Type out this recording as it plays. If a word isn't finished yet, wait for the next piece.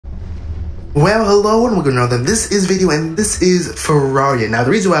Well, hello and welcome to another. This is video and this is Fearia. Now,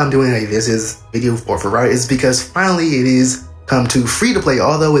 the reason why I'm doing this is video for Fearia is because finally it is come to free to play,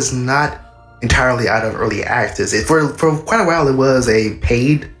 although it's not entirely out of early access. For quite a while, it was a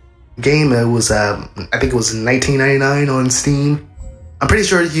paid game. It was I think it was $19.99 on Steam. I'm pretty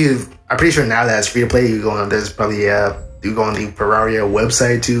sure now that it's free to play, you go on. There's probably you go on the Fearia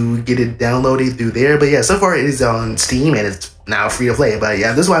website to get it downloaded through there. But yeah, so far it is on Steam and it's now free to play. But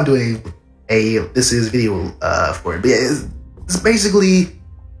yeah, this is why I'm doing this is video for it. But yeah, it's basically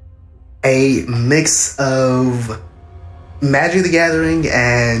a mix of Magic the Gathering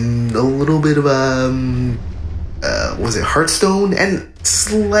and a little bit of was it Hearthstone and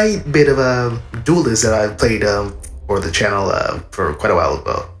slight bit of a Duelist that I played for the channel for quite a while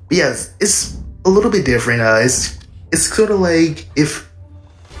ago. But yeah, it's a little bit different. It's sort of like if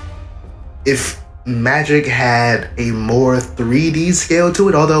Magic had a more 3D scale to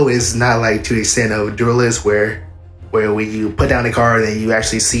it, although it's not like to the extent of Duelist where when you put down a card and you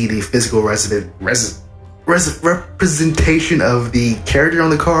actually see the physical representation of the character on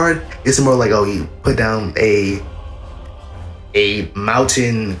the card. It's more like, oh, you put down a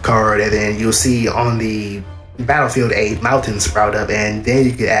mountain card and then you'll see on the battlefield a mountain sprout up, and then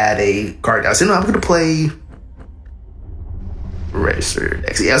you could add a card down. So I'm gonna play registered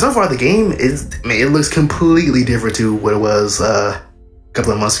X. Yeah, so far the game it looks completely different to what it was a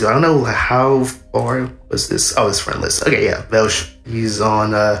couple of months ago. I don't know how far was this. Oh, it's friendless. Okay, yeah, Velsh, he's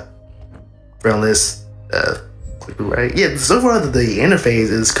on friendless. Click right. Yeah, so far the interface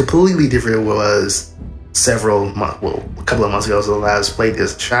is completely different. It was a couple of months ago. So last played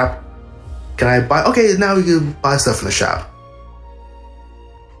this shop. Can I buy? Okay, now we can buy stuff from the shop.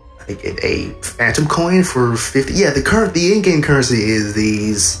 I get a phantom coin for 50. Yeah, the in-game currency is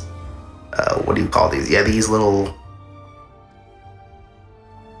these. What do you call these? Yeah, these little.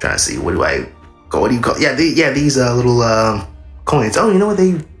 Trying to see what do you call? Yeah, these little coins. Oh, you know what?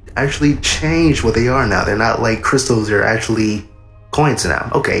 They actually changed what they are now. They're not like crystals. They're actually coins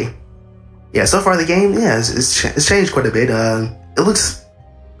now. Okay. Yeah. So far the game, yeah, it's changed quite a bit. It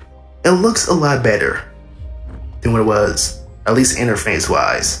looks a lot better than what it was, at least interface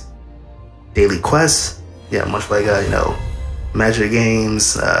wise. Daily quests, yeah, much like Magic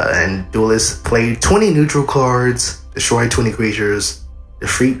games and Duelist. Play 20 neutral cards, destroy 20 creatures,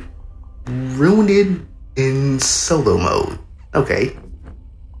 defeat Ruined in solo mode. Okay.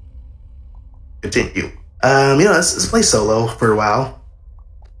 Continue. Let's play solo for a while.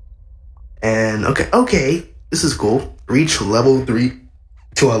 And okay, this is cool. Reach level 3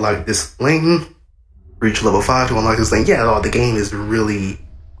 to unlock this lane. Reach level 5 to unlock this lane. Yeah, the game is really.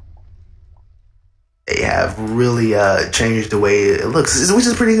 They have really changed the way it looks, which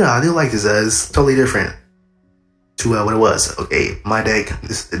is pretty good. I do like this. It's totally different to what it was. Okay, my deck.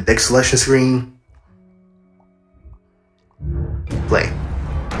 This is the deck selection screen. Play.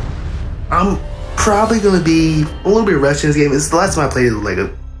 I'm probably gonna be a little bit rushed in this game. It's the last time I played it like a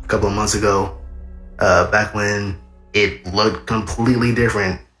couple of months ago, back when it looked completely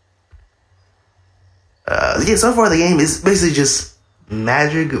different. Yeah, so far the game is basically just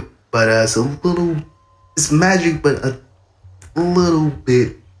Magic, but it's Magic, but a little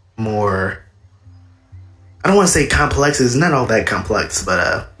bit more. I don't want to say complex. It's not all that complex,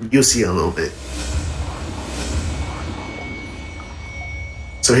 but you'll see a little bit.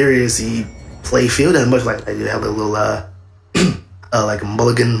 So here is the play field, and much like I do have a little like a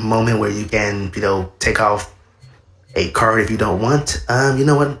mulligan moment where you can take off a card if you don't want. You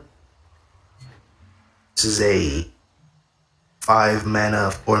know what? This is a 4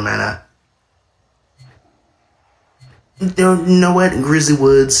 mana. You know what? Grizzly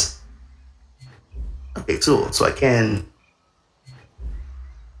Woods. Okay, cool. So I can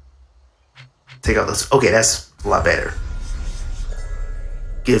take out this. Okay, that's a lot better.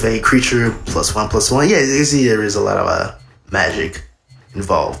 Give a creature +1/+1. Yeah, you see there is a lot of magic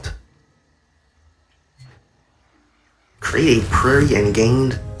involved. Create a prairie and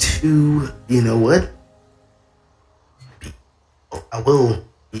gain 2. You know what? I will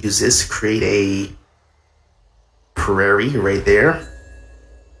use this. Create a prairie right there.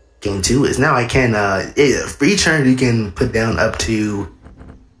 Gain 2 is now I can for each turn you can put down up to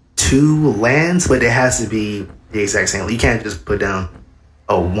 2 lands, but it has to be the exact same. You can't just put down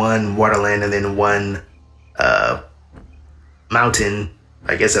 1 waterland and then 1 mountain.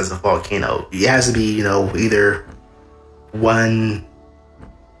 I guess that's a volcano. It has to be either one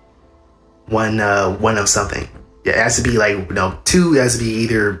of something. Yeah, it has to be like 2. It has to be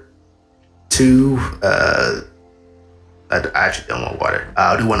either 2. I actually don't want water.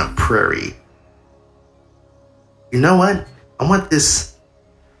 I do want a prairie. You know what? I want this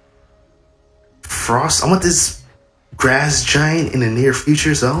frost. I want this grass giant in the near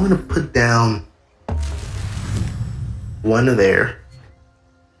future, so I'm gonna put down one there.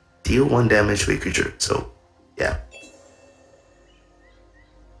 Deal 1 damage to a creature. So yeah.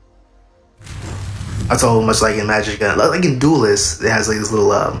 That's all much like in Magic, like in Duelist, it has like this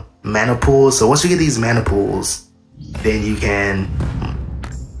little mana pool. So once you get these mana pools, then you can,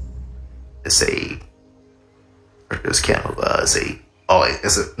 let's say, this can't say, oh,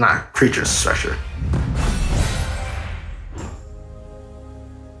 it's a not creature structure.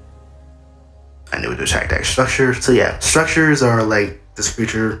 I knew to attack that structure. So yeah, structures are like this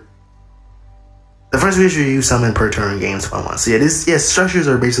creature. The first creature you summon per turn gains 1/1. So yeah, structures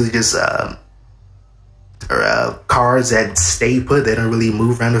are basically just cards that stay put. They don't really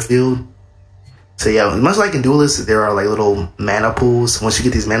move around the field. So yeah, much like in Duelist, there are like little mana pools. Once you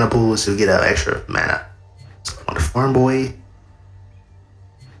get these mana pools, you'll get extra mana. So on the Farm Boy,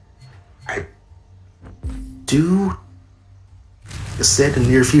 I do, I said in the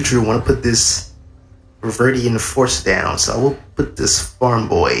near future, I want to put this Reverdian Force down. So I will put this Farm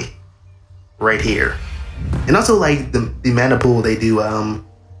Boy right here. And also like the mana pool, they do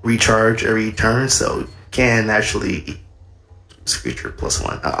recharge every turn, so can actually keep this creature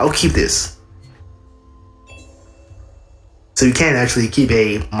 +1. I'll keep this. So you can actually keep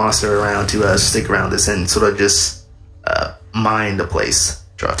a monster around to stick around this and sort of just mine the place.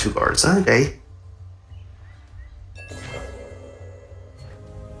 Draw 2 cards. Okay.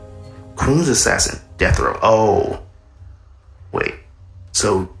 Queen's Assassin. Death Row. Oh. Wait.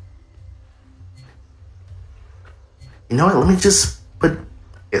 So. You know what? Let me just put.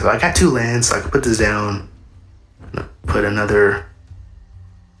 Yeah, so I got 2 lands, so I can put this down. I'm gonna put another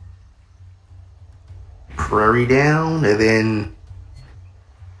Prairie down, and then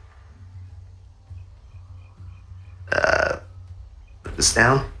put this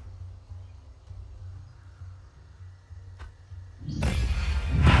down.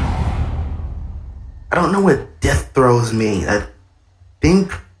 I don't know what death throws mean. I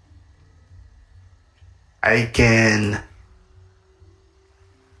think I can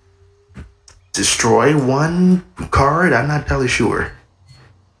destroy 1 card. I'm not entirely sure,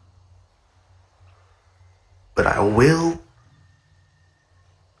 but I will.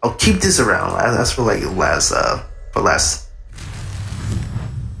 I'll keep this around. That's for like last. For last.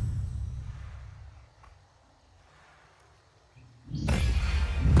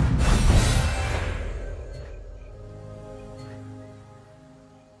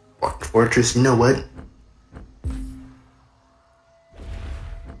 Walk the Fortress. You know what?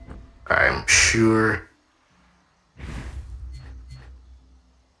 I'm sure.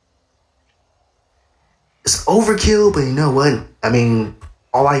 It's overkill, but you know what? I mean,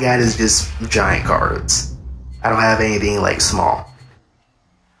 all I got is just giant cards. I don't have anything like small.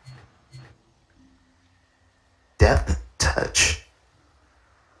 Depth Touch.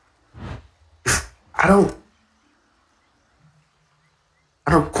 I don't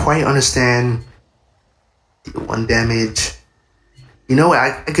quite understand the 1 damage. You know what?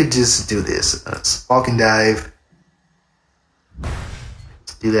 I could just do this. Falcon Dive.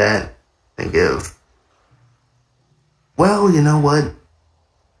 Let's do that and give. Well, you know what?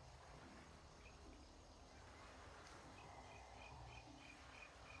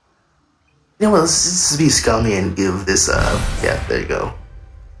 You know what? Let's just be scummy and give this. Yeah, there you go.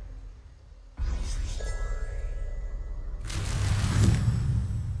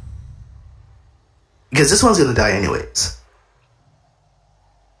 Because this one's gonna die anyways.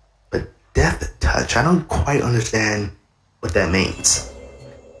 But Death Touch, I don't quite understand what that means.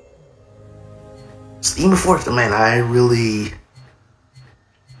 Steam of Fortune, man, I really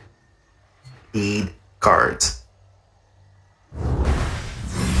need cards.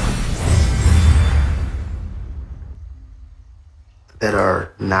 That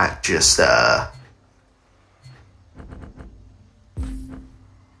are not just that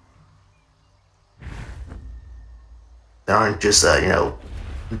aren't just you know,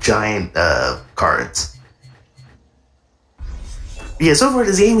 giant cards. Yeah, so far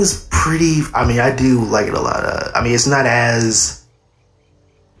this game is pretty. I mean, I do like it a lot. I mean, it's not as,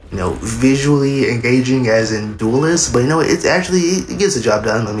 you know, visually engaging as in Duelist, but you know, it's actually, it gets the job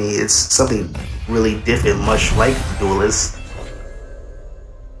done. I mean, it's something really different, much like Duelist.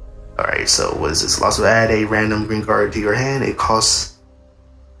 Alright, so what is this? Also add a random green card to your hand. It costs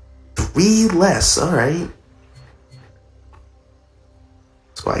 3 less. Alright.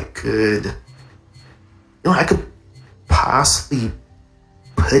 So I could, you know, I could possibly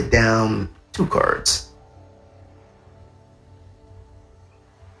put down 2 cards.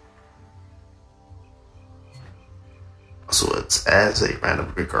 So it's as a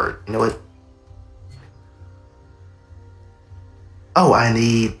random green card. You know what? Oh, I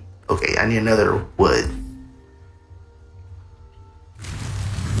need another wood.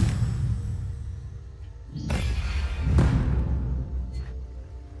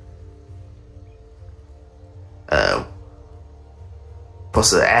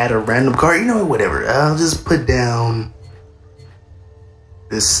 Supposed to add a random card, you know what, whatever. I'll just put down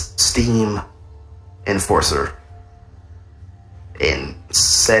this Steam Enforcer and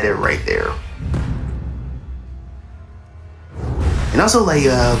set it right there. And also, like,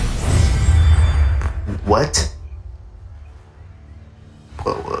 what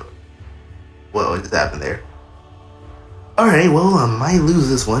just happened there? Alright, well, I might lose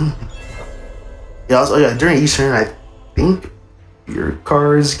this one. Yeah, also, yeah, during each turn, I think your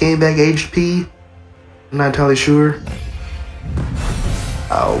cards gain back HP. I'm not entirely sure.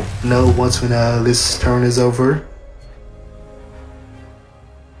 I'll know once when this turn is over.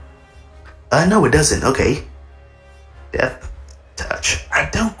 No, it doesn't. Okay. Death Touch. I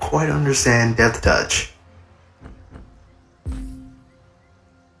don't quite understand Death Touch.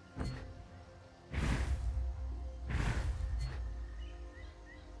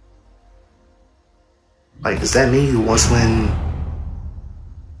 Like, does that mean once when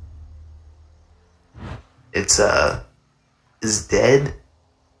it's is dead,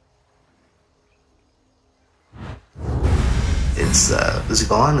 it's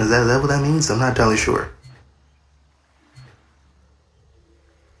gone? Is that what that means? I'm not entirely sure.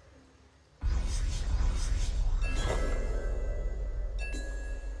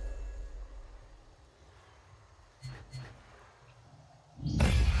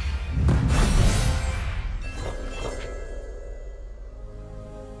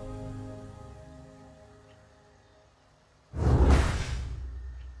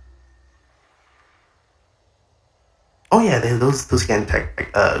 Oh yeah, those can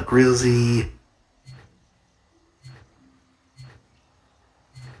attack Grizzly.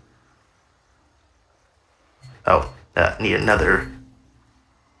 Oh, need another.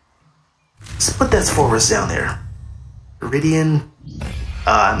 Let's put that forest down there. Iridian.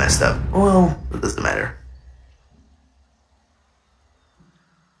 I messed up. Well, it doesn't matter.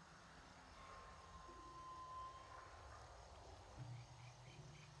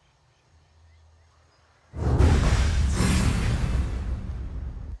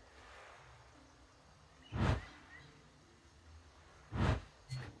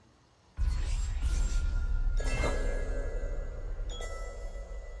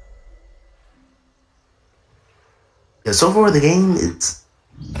 Yeah, so far the game, it's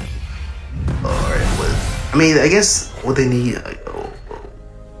alright. I mean, I guess what they need.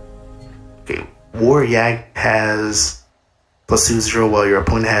 Okay, War Yak has +2/0 while your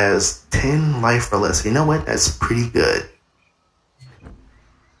opponent has 10 life or less. You know what? That's pretty good.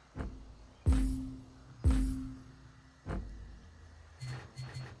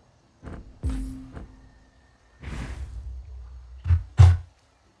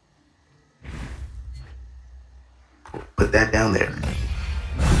 Put that down there.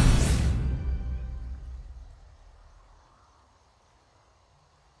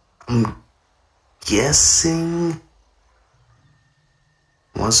 I'm guessing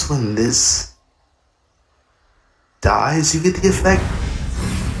once when this dies, you get the effect.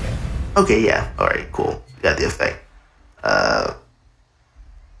 Okay, yeah. Alright, cool. You got the effect.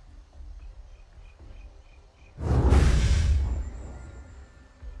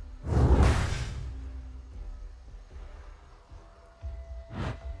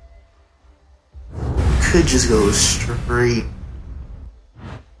 Could just go straight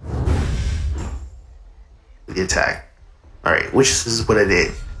with the attack. Alright, which is what I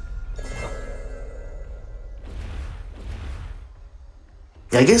did.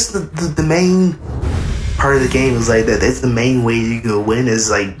 Yeah, I guess the main part of the game is like that. That's the main way you go win is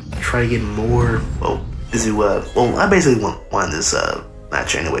like try to get more. Well, I basically won this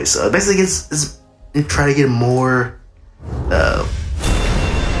match anyway. So basically, it's try to get more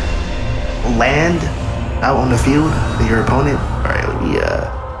land out on the field than your opponent. Alright, let me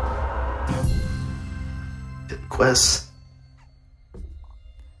did the quest.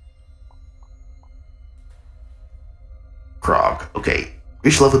 Krog. Okay.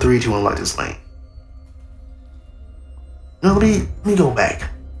 Reach level 3 to unlock this lane. No, let me go back.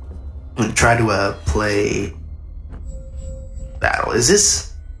 I'm gonna try to play battle. Is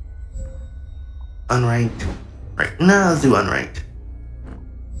this unranked? Right. No, let's do unranked.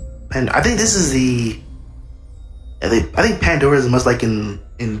 And I think this is the I think Pandora is much like in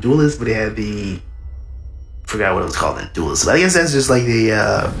Duelist, but they had forgot what it was called in Duelist. But I guess that's just like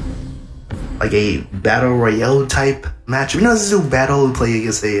like a battle royale type match. You know, this is a battle, play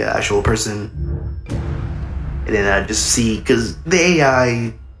against a actual person. and then just see, because the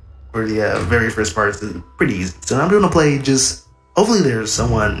AI for the very first part is pretty easy. So I'm gonna play just, hopefully there's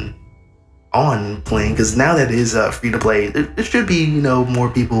someone on playing, because now that it is free to play, there should be, you know, more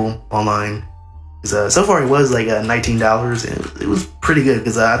people online. Because so far it was like $19, and it was pretty good,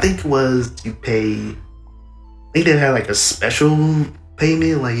 because I think it was, you pay, I think they had like a special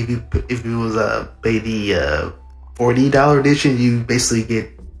payment, like if you was pay the $40 edition, you basically get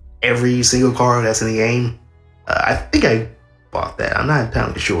every single card that's in the game. I think I bought that. I'm not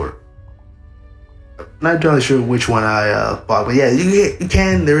entirely sure. Not entirely sure which one I bought, but yeah, you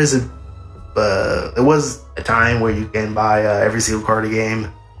can. There is there was a time where you can buy every single card of the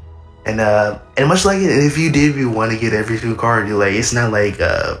game, and much like it, if you want to get every single card, you're like, it's not like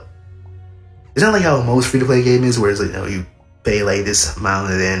how most free to play game is, where it's like, you know, you pay like this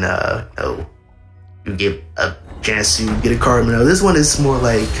amount and then you know, you get a chance to get a card. You know, this one is more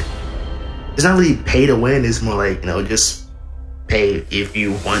like, it's not really pay to win. It's more like, you know, just pay if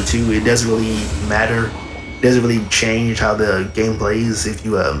you want to. It doesn't really matter. It doesn't really change how the game plays if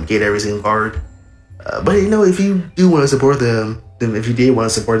you get every single card. But you know, if you do want to support them, if you did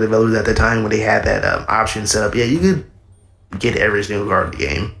want to support the developers at the time when they had that option set up, yeah, you could get every single card of the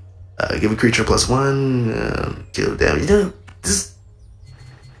game. Give a creature +1, kill damage. You know,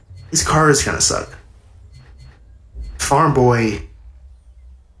 these cards kind of suck. Farm Boy,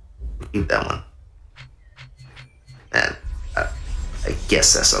 keep that one. And I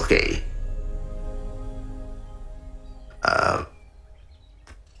guess that's okay.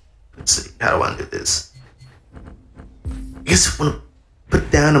 Let's see, how do I do this? I guess I want to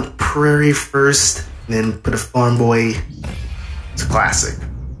put down a Prairie first, and then put a Farm Boy. It's a classic.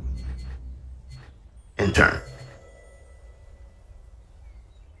 In turn.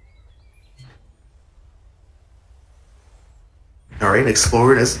 Alright,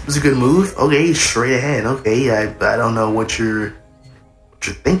 Explorer, that's a good move. Okay, straight ahead. Okay, I don't know what you're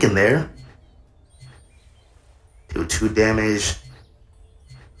thinking there. Do 2 damage.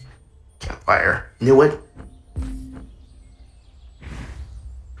 Campfire. You know what?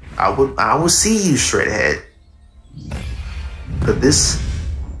 I will see you straight ahead. Put this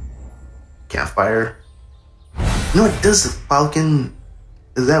Campfire. You know what? Does the Falcon,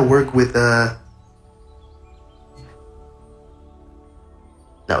 does that work with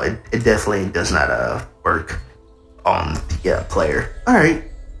no, it definitely does not work on the player. Alright.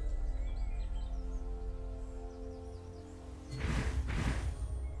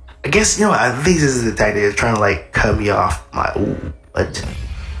 I guess, you know, I think this is the tactic that's trying to like cut me off my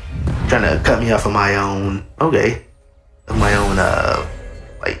trying to cut me off of my own, okay, of my own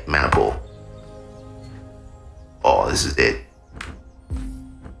like mana pool. Oh, this is it.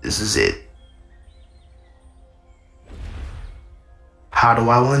 This is it. How do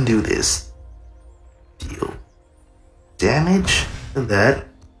I want to do this? Deal damage to that.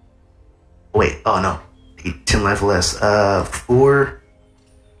 Wait, oh no. 10 life less. 4.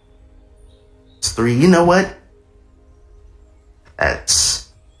 It's 3. You know what? That's...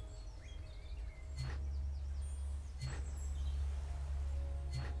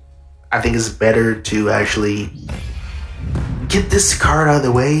 I think it's better to actually get this card out of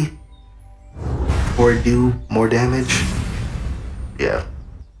the way or do more damage. Yeah.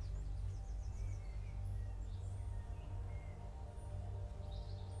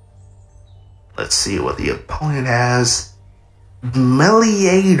 Let's see what the opponent has.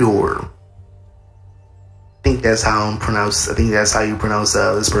 Meliador. I think that's how I'm pronounced. I think that's how you pronounce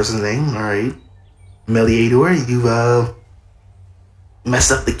this person's name. All right. Meliador, you've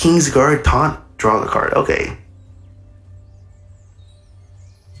messed up the King's Guard taunt. Draw the card. Okay.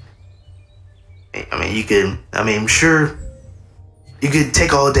 I mean, you could. I mean, sure. You could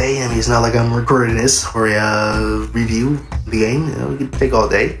take all day. I mean, it's not like I'm recording this for a review of the game. You know, you could take all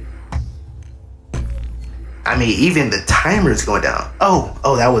day. I mean, even the timer is going down.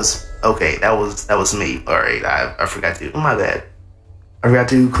 Oh, that was okay. That was me. All right, I forgot to. My bad. I forgot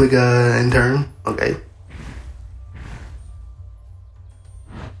to click end turn. Okay.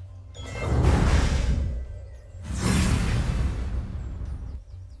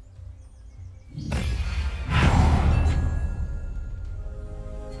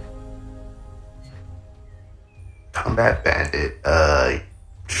 Combat Bandit.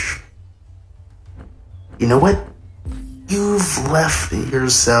 You know what? You've left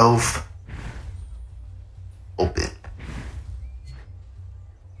yourself open.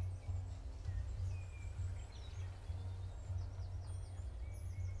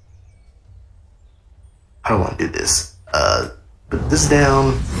 How do I want to do this? Put this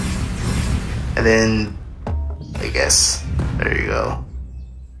down, and then I guess there you go.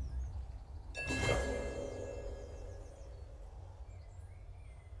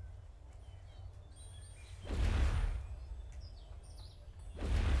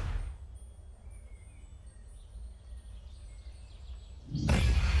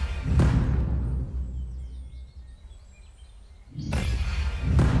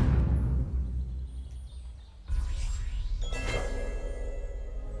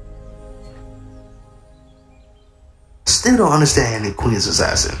 still don't understand the Queen's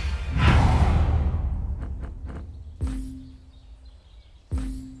assassin.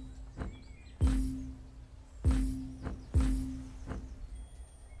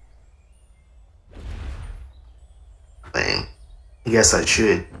 I guess I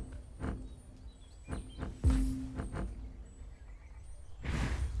should.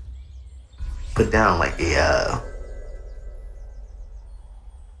 Put down like a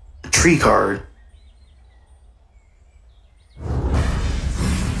tree card.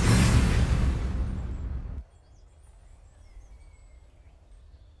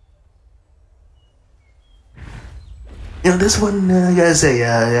 You know, this one, I gotta say,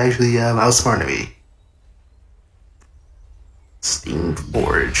 actually, outsmarted me. Steam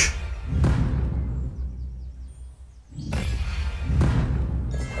Forge.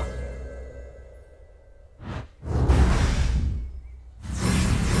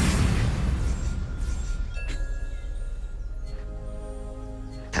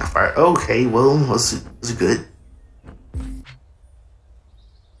 Campfire. Okay, well, was it good?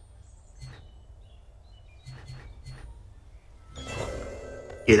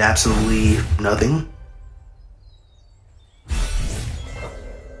 Get absolutely nothing.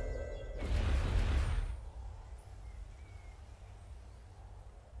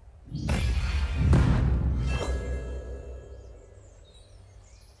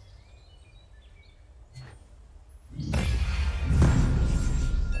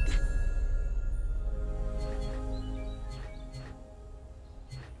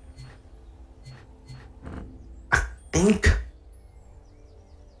 Think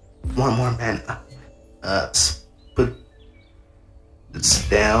one more mana. Put this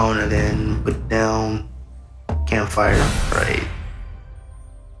down and then put down campfire, right?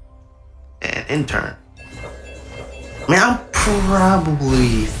 And intern. I mean, I'm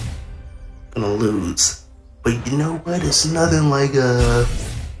probably gonna lose, but you know what? It's nothing like you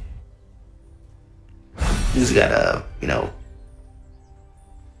just gotta, you know,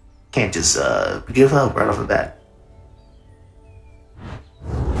 can't just give up right off the bat.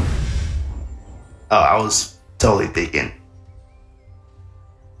 Oh, I was totally thinking.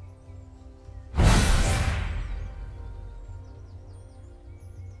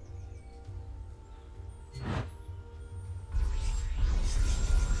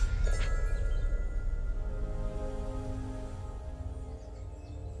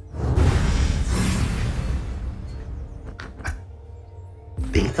 I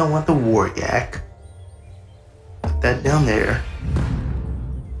think I want the war yak. Put that down there.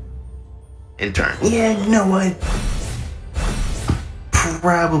 Intern. Yeah, you know what?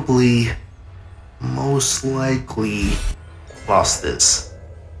 Probably, most likely, lost this.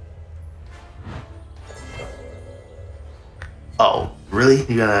 Oh, really?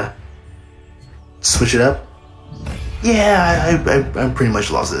 You gonna switch it up? Yeah, I pretty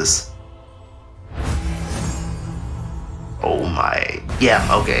much lost this. Oh my. Yeah,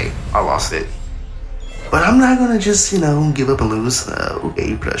 okay. I lost it. But I'm not gonna just, you know, give up and lose.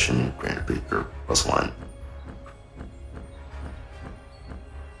 Okay, Prussian, Grand Picker, +1.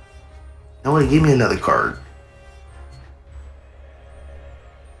 No way, give me another card.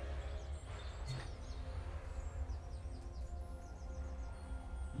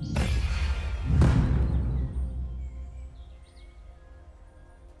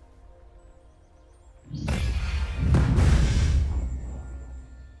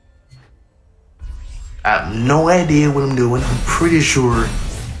 I have no idea what I'm doing. I'm pretty sure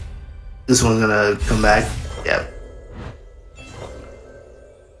this one's gonna come back. Yep.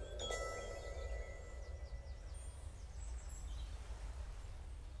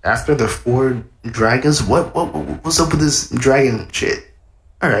 After the 4 dragons, what's up with this dragon shit?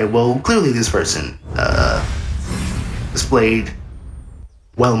 Alright, well, clearly this person displayed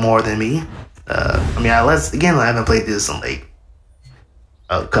well more than me. I mean, I haven't played this in like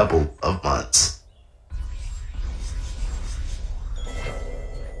a couple of months.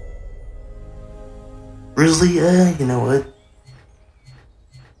 Grizzly, you know what?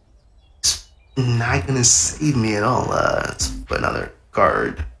 It's not gonna save me at all. Let's put another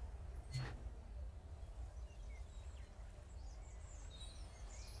card.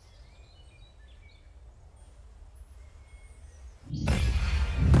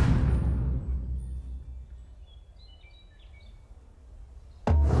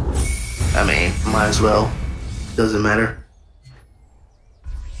 I mean, might as well. Doesn't matter.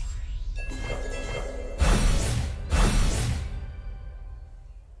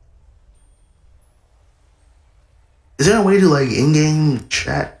 Is there a way to like in-game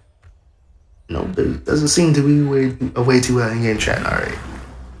chat? No, there doesn't seem to be a way to in-game chat. All right.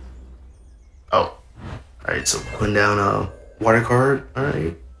 Oh, Alright, so putting down a water card.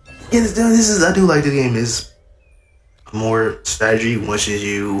 Alright. Yeah, this is, I do like the game. Is more strategy once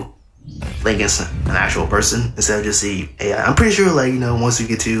you play against an actual person instead of just the AI. I'm pretty sure, like, you know, once you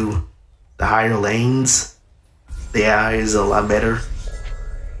get to the higher lanes, the AI is a lot better.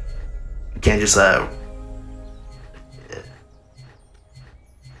 You can't just I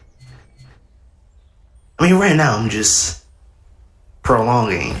mean, right now I'm just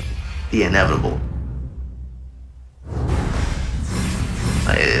prolonging the inevitable.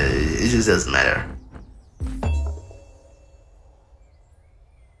 Like, it just doesn't matter.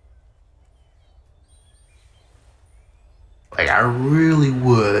 Like, I really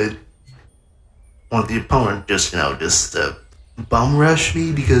would want the opponent just, you know, just bum rush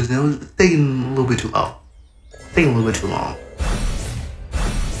me because, you know, it's taking a little bit too long. Taking a little bit too long.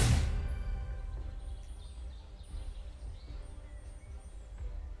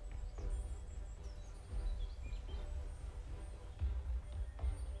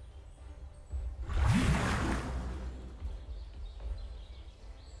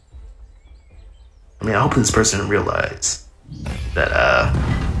 I mean, I hope this person realizes that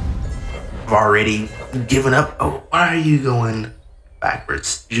I've already given up. Oh, why are you going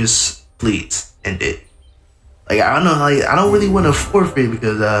backwards? Just please end it. Like, I don't know, like, I don't really want to forfeit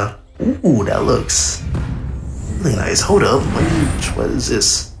because ooh, that looks really nice. Hold up, what is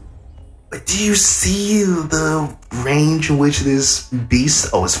this? Like, do you see the range in which this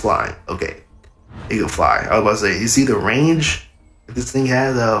beast? Oh, it's flying. Okay, it can fly. I was about to say, you see the range? This thing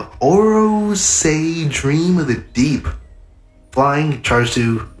has a Orosei Dream of the Deep. Flying, charge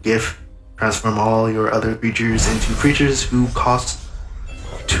to gift, transform all your other creatures into creatures who cost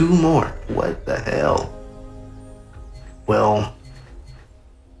 2 more. What the hell? Well,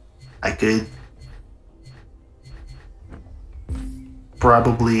 I could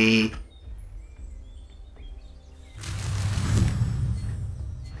probably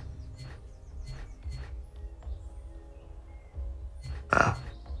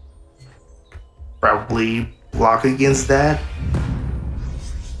block against that.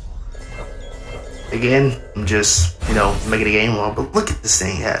 Again, I'm just, you know, making a game long, but look at this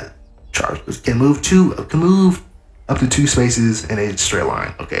thing has charge. It can move up to 2 spaces in a straight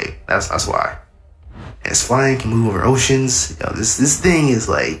line. Okay, that's why. And it's flying, can move over oceans. You know, this thing is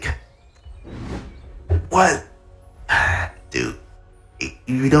like, what? Dude,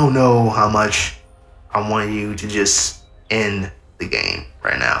 you don't know how much I want you to just end the game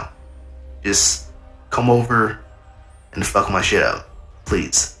right now. Just come over and fuck my shit up,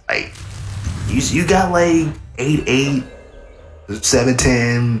 please. Like, you got like 8-8,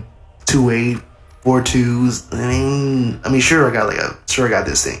 7-10, 2-8, 4-2s. I mean, sure I got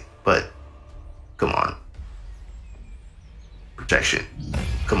this thing, but come on, protection.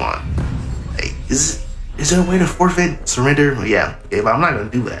 Come on. Like, is there a way to forfeit, surrender? Well, yeah, okay, but I'm not gonna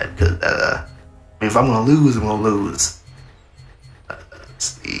do that because I mean, if I'm gonna lose, I'm gonna lose. Let's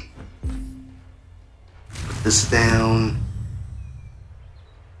see. Put this down.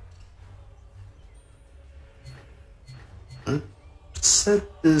 Let's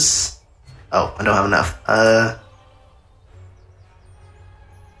set this. Oh, I don't have enough.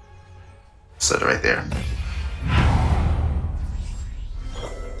 Set it right there.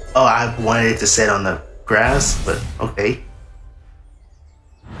 Oh, I wanted it to set on the grass, but okay.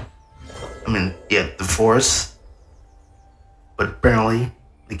 I mean, yeah, the forest. But apparently,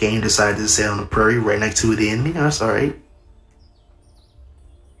 the game decided to set on the prairie right next to the enemy. That's alright.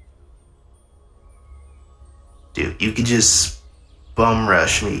 Dude, you could just bum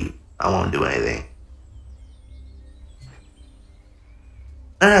rush me. I won't do anything.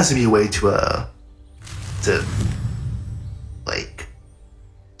 There has to be a way to like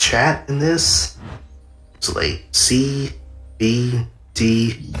chat in this. So like C, B,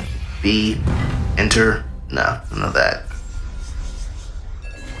 D, B, enter. No, none of that.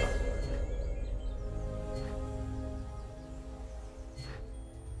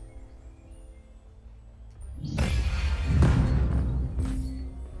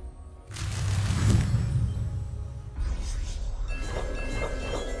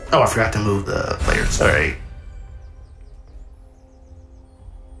 Oh, I forgot to move the player. Sorry.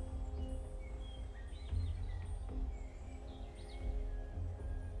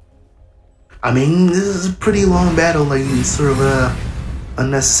 I mean, this is a pretty long battle. Like, it's sort of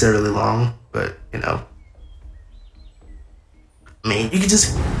unnecessarily long, but you know. I mean, you can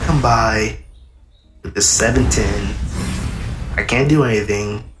just come by with the 7-10. I can't do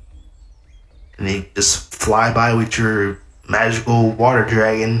anything, and then just fly by with your magical water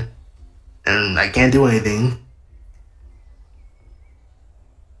dragon, and I can't do anything.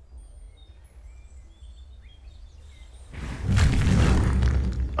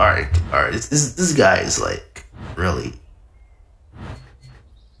 Alright. This guy is like really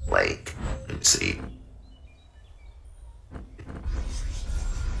like, let me see.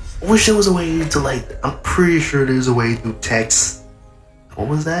 I wish there was a way to like, I'm pretty sure there's a way to text. What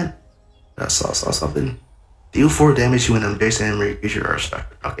was that? I saw something. Deal 4 damage to an adjacent enemy creature or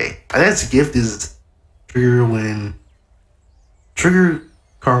stuck. Okay. I guess gift is trigger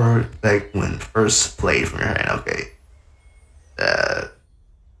card back when first played from your hand. Okay.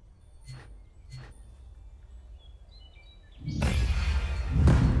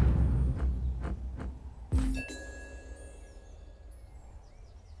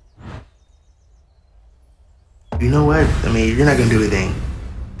 You know what? I mean, you're not gonna do anything.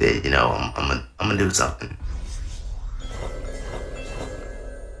 That, you know, I'm gonna do something.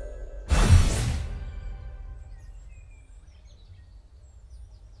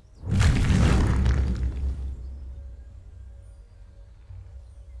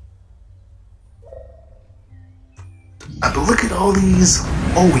 But look at all these.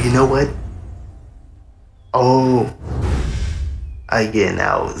 Oh, you know what? Oh, I get it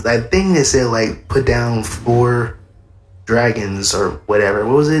now. That thing that said like put down 4 dragons or whatever.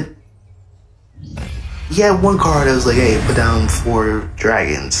 What was it? He had one card that was like, hey, put down 4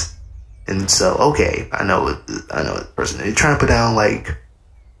 dragons. And so, okay, I know the person. He's trying to put down like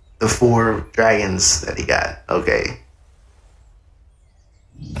the 4 dragons that he got. Okay.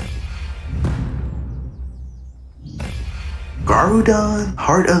 Garudon,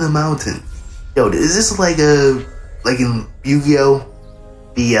 Heart of the Mountain. Yo, is this like in Yu-Gi-Oh?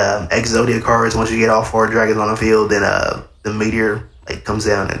 The Exodia cards, once you get all 4 dragons on the field, then the meteor like comes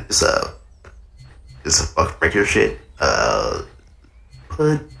down and just fuck break your shit.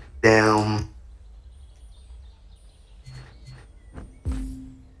 Put down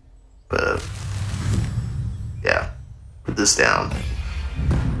yeah. Put this down.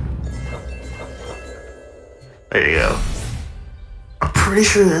 There you go. I'm pretty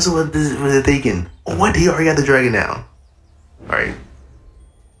sure that's what they're thinking. Oh, what? He already got the dragon down. Alright.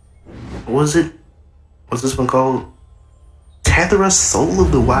 What was it? What's this one called? Tethra, Soul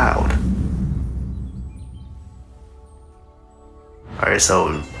of the Wild. Alright,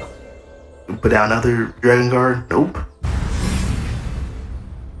 so put down another dragon card? Nope.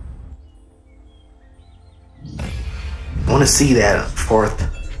 I want to see that 4th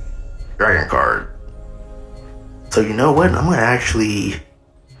dragon card. So you know what? I'm gonna actually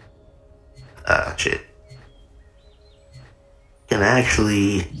can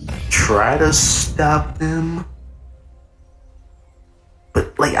actually try to stop them.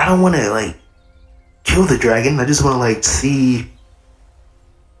 But like I don't wanna like kill the dragon. I just wanna like see.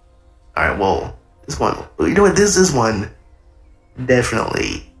 Alright, well, this one, you know what, this one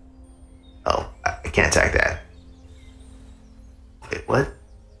definitely. Oh, I can't attack that. Wait, what?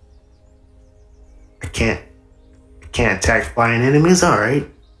 I can't attack flying enemies. Alright.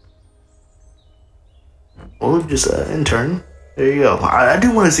 Well, just in turn. There you go. I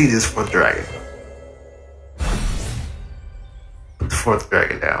do want to see this 4th dragon. Put the 4th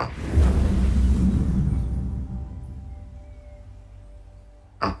dragon down.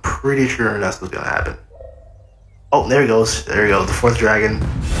 I'm pretty sure that's what's gonna happen. Oh, there it goes. There you go. The 4th dragon.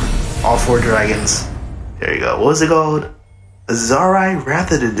 All 4 dragons. There you go. What was it called? Azarai,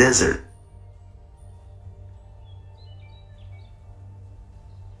 Wrath of the Desert.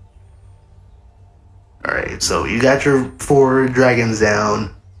 Alright, so you got your 4 dragons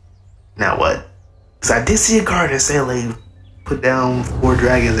down. Now what? Because I did see a card that said like put down 4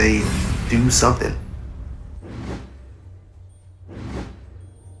 dragons, they do something.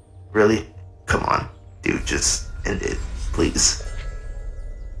 Really? Come on. Dude, just end it, please.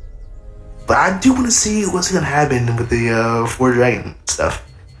 But I do want to see what's gonna happen with the 4 dragon stuff.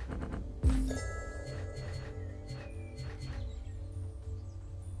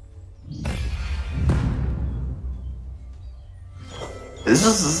 This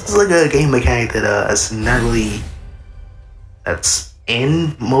is like a game mechanic that it's not really that's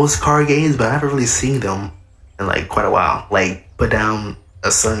in most card games, but I haven't really seen them in like quite a while. Like put down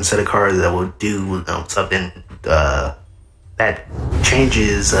a certain set of cards that will do something that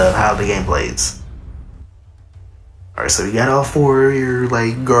changes how the game plays. All right, so you got all 4 of your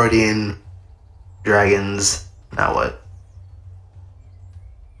like guardian dragons. Now what?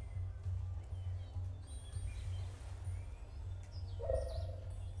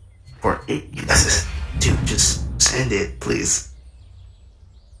 For it, dude, just send it, please.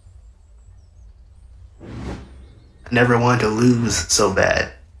 I never wanted to lose so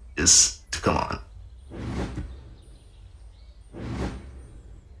bad. Just come on.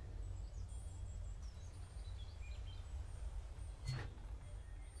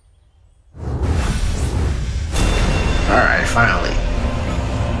 finally.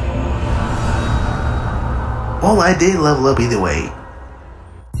 Well, I did level up either way.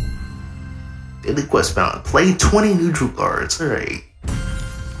 Daily quest found. Play 20 neutral cards. Alright.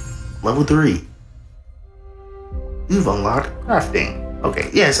 Level 3. You've unlocked crafting. Okay,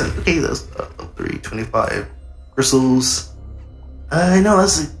 yes, okay, that's level 3, 25 crystals. No,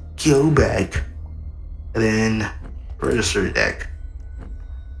 let's go back. And then register deck.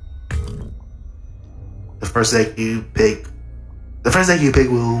 The first deck you pick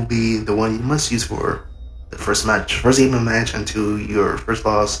will be the one you must use for the first game of match until your first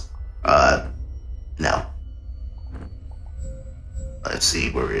loss. No. Let's see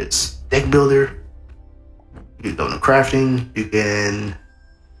where it's deck builder. You go to crafting. You can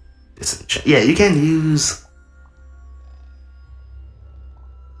disenchant. Yeah, you can use.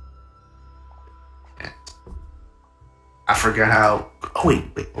 I forgot how. Oh wait,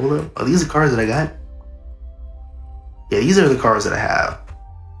 hold up. Are these the cards that I got? Yeah, these are the cards that I have.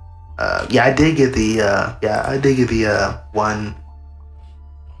 Yeah, I did get the. One.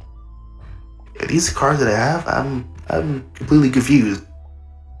 Are these the cards that I have? I'm completely confused.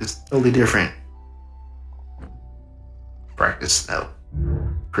 It's totally different. Practice, no.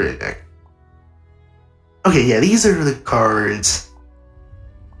 Create a deck. Okay, yeah, these are the cards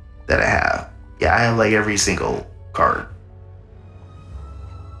that I have. Yeah, I have like every single card.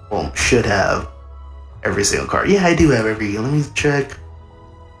 Well, should have every single card. Yeah, I do have every. Let me check.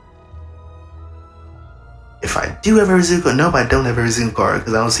 If I do have every single card, nope, I don't have every single card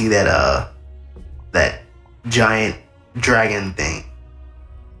because I don't see that that giant dragon thing.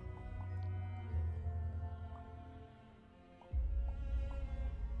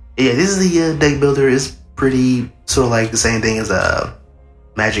 Yeah, this is the deck builder. Is pretty sort of like the same thing as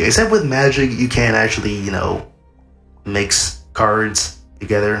Magic, except with Magic you can actually, you know, mix cards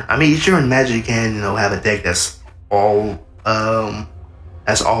together. I mean, sure, in Magic you can, you know, have a deck that's all 5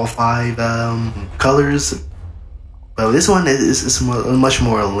 colors. But this one is much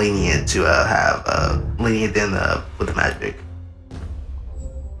more lenient to have lenient than with the Magic.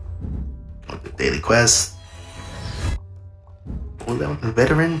 With the daily quest. What was that one?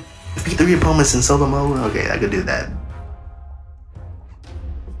 Veteran? Defeat 3 opponents in solo mode? Okay, I could do that.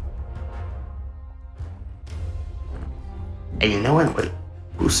 And you know what? Wait,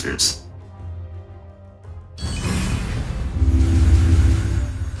 boosters.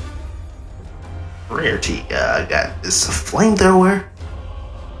 Rarity. I got this flamethrower,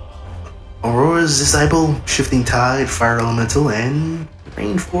 Aurora's Disciple, Shifting Tide, Fire Elemental, and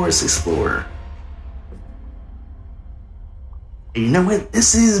Rainforest Explorer. And you know what?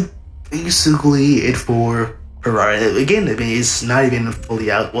 This is basically it for Fearia. Again, I mean, it's not even fully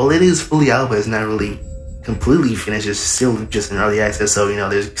out. Well, it is fully out, but it's not really completely finished. It's still just in early access, so you know,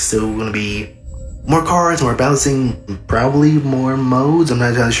 there's still going to be more cards, more balancing, probably more modes. I'm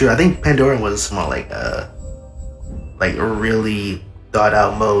not entirely sure. I think Pandora was more like a really thought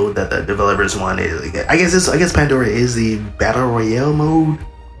out mode that the developers wanted. I guess Pandora is the battle royale mode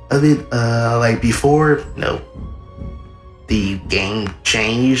of it. Like before, no, the game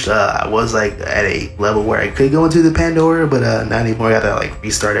changed. I was like at a level where I could go into the Pandora, but not anymore. I got to like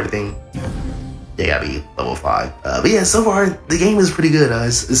restart everything. They gotta be level 5. But yeah, so far the game is pretty good.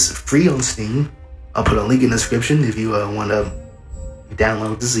 It's free on Steam. I'll put a link in the description if you want to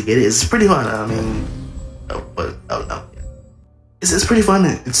download this to get it. It's pretty fun. I mean, it's pretty fun.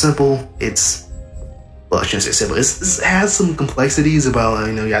 It's simple. Well, I shouldn't say simple. It has some complexities about,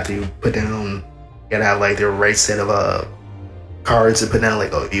 you know, you have to put down, you gotta have like the right set of cards to put down.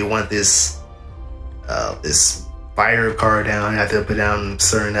 Like, oh, if you want this this fire card down, you have to put down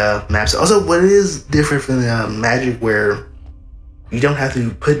certain maps. Also, what is different from the Magic, where you don't have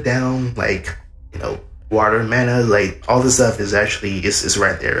to put down like, you know, water, mana, like all this stuff is actually is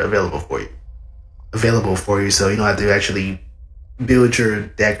right there available for you. So you don't have to actually build your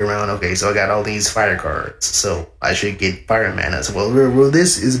deck around, okay, so I got all these fire cards, so I should get fire mana. So, well,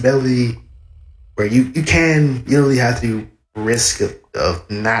 this is ability where you don't really have to risk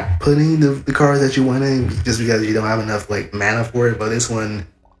of not putting the cards that you want in just because you don't have enough like mana for it. But this one,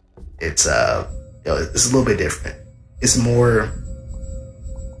 it's you know, it's a little bit different. It's more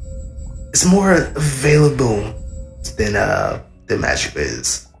available than Magic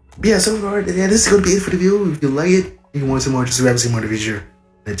is. But yeah, so far, yeah, this is gonna be it for the video. If you like it, you want some more, just grab some more in the future.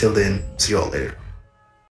 Until then, see you all later.